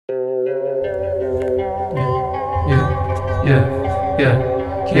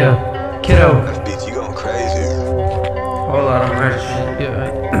Kiddo. That bitch, you going crazy. Whole lot of merch.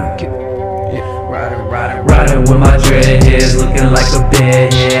 Riding with my dreadheads, looking like a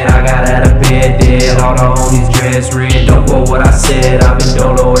bedhead. I got out of bed dead, all the homies dressed red. Don't quote what I said, I've been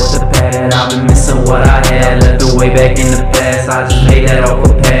dolo at the pad. I've been missing what I had, left it way back in the past. I just made that off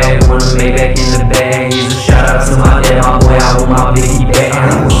a pad, wanna make back in the bag. Here's a shout out to my dad, my boy, I want my biggie back.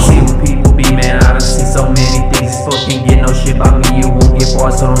 I wanna see what people be, man, I done seen so many things. These folks can't get no shit by me, you won't get far,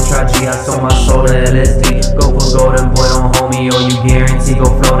 so don't try G. I sold my soul to LSD, go for golden, boy, don't hold me, or you guarantee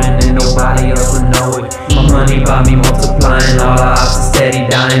go floating and nobody else would know it. My money by me multiplying, all the ops are steady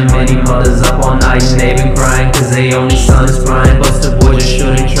dying. Many mothers up all night and they been crying, cause they only son is flying. Buster boy just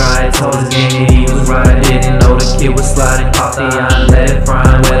shouldn't try it, told his gang that he was right. I didn't know the kid was sliding, pop the iron, let it fry.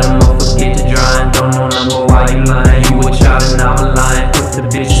 Let him up, forget to drying, don't know number, why you lying? You a child and I'm a lion, put the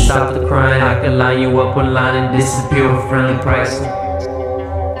bitch and stop the crying. I can line you up online and disappear with friendly price.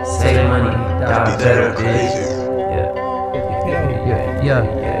 Save money, die better, bitch.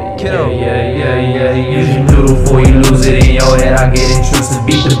 Kiddo. Use your noodle before you lose it in your head. I get intrusive,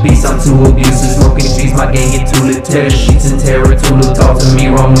 beat the beast, I'm too abusive. Smoking G's, my gang get too lit. Tear the sheets and tear it too lit. Talk to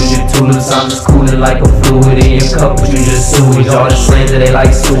me wrong with your tulips. I'm just cooling like a fluid in your cup, but you just sewage. All the slander they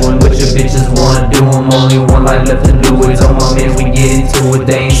like suing, but your bitches wanna do them. Only one life left to do it. Told my men we get into it.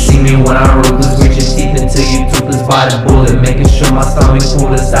 They ain't see me when I ruthless. Grit your teeth until you toothless. By the bullet, making sure my stomach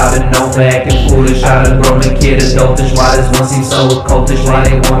coolest. I've been known for acting foolish. I done grown a kid adultish. Why this one seems so occultish? Why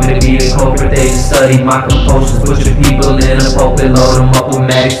they want me to be the culprit? They just studied my composures. Put your people in a pulpit, load them up with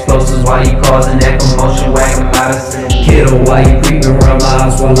mad explosives. Why you causing that commotion? Whack them out of kiddo, why you creeping around my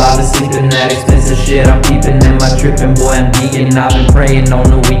house while I've been sleeping? That expensive shit I'm keeping in my tripping. Boy, I'm vegan. I've been praying on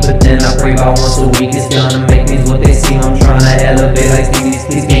the week, but then I pray about once a week. It's gonna make things what they see. I'm trying to elevate like Stevie.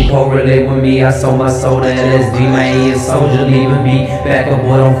 These can't correlate with me. I sold my soul to LSD. Man, he a soldier, leaving me. Back up,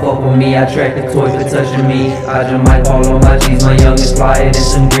 boy, don't fuck with me. I track the toy for touching me. I just might call on my G's. My youngest flyer than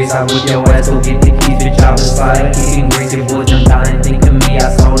some grease. I whip your ass, go get the keys, bitch. I was sliding, kicking grease. Your boys jump down and think of me. I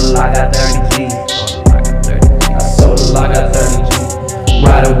sold a lot, got 30 G's. I sold a lot, got 30 G's.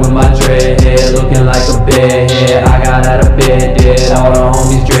 Riding with my dreadhead, looking like a bedhead. I got out of bed dead, all the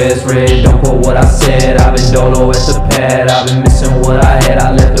homies dressed red. Don't quote what I said, I've been dolo at the pad. I've been missing what I had,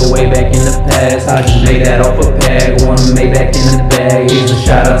 I left it way back in the past. I just made that off a pad, wanna make back in the bag. Here's a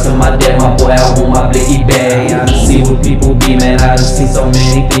shout out to my dad, my boy, I want my biggie bag. I done see what people be, man, I done seen so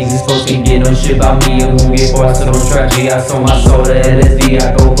many things. These folks can't get no shit by me, and won't get far, so don't try G. I sold my soul to LSD,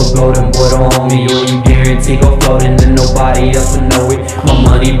 I go for golden, boy, don't hold me, or you guarantee go floating and nobody else would know it. My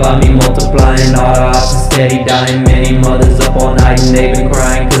money by me multiplying, all the ops are steady dying. Many mothers up all night and they been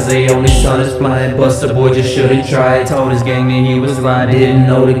crying, cause they only son is flying. Buster boy just shouldn't try it, told his gang that he was lying. Didn't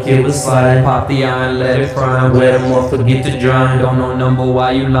know the kid was sliding, pop the iron, let it fry. Wet him up, forget to dry. Don't know number,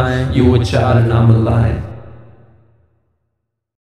 why you lying? You a child and I'm a lion.